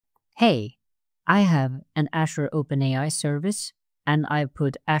Hey, I have an Azure OpenAI service and I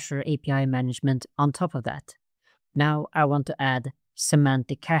put Azure API Management on top of that. Now I want to add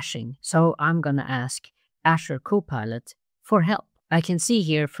semantic caching, so I'm going to ask Azure Copilot for help. I can see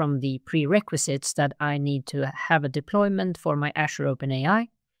here from the prerequisites that I need to have a deployment for my Azure OpenAI,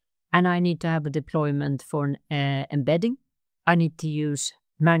 and I need to have a deployment for an embedding. I need to use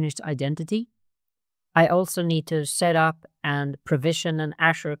managed identity. I also need to set up and provision an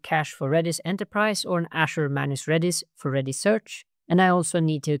Azure Cache for Redis Enterprise or an Azure Managed Redis for Redis Search. And I also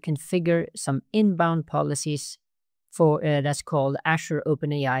need to configure some inbound policies for that's called Azure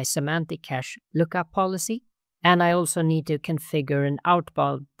OpenAI Semantic Cache Lookup Policy. And I also need to configure an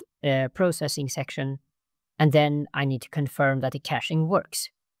outbound processing section. And then I need to confirm that the caching works.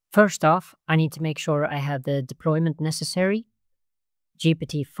 First off, I need to make sure I have the deployment necessary.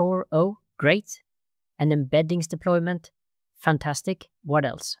 GPT-4o, great. And embeddings deployment, fantastic. What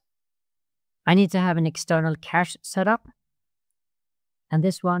else? I need to have an external cache set up. And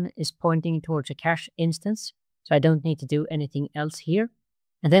this one is pointing towards a cache instance, so I don't need to do anything else here.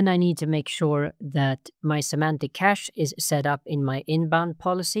 And then I need to make sure that my semantic cache is set up in my inbound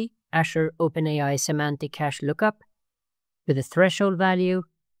policy, Azure OpenAI Semantic Cache Lookup, with a threshold value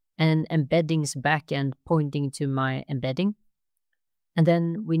and embeddings backend pointing to my embedding. And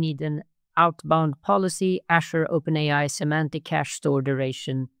then we need an outbound policy, Azure OpenAI Semantic Cache Store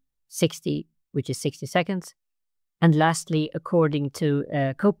Duration 60, which is 60 seconds. And lastly, according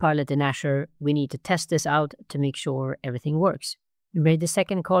to Copilot in Azure, we need to test this out to make sure everything works. We made the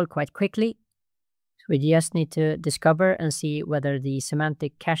second call quite quickly. So we just need to discover and see whether the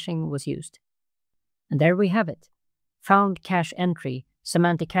semantic caching was used. And there we have it. Found cache entry.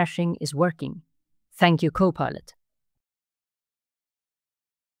 Semantic caching is working. Thank you, Copilot.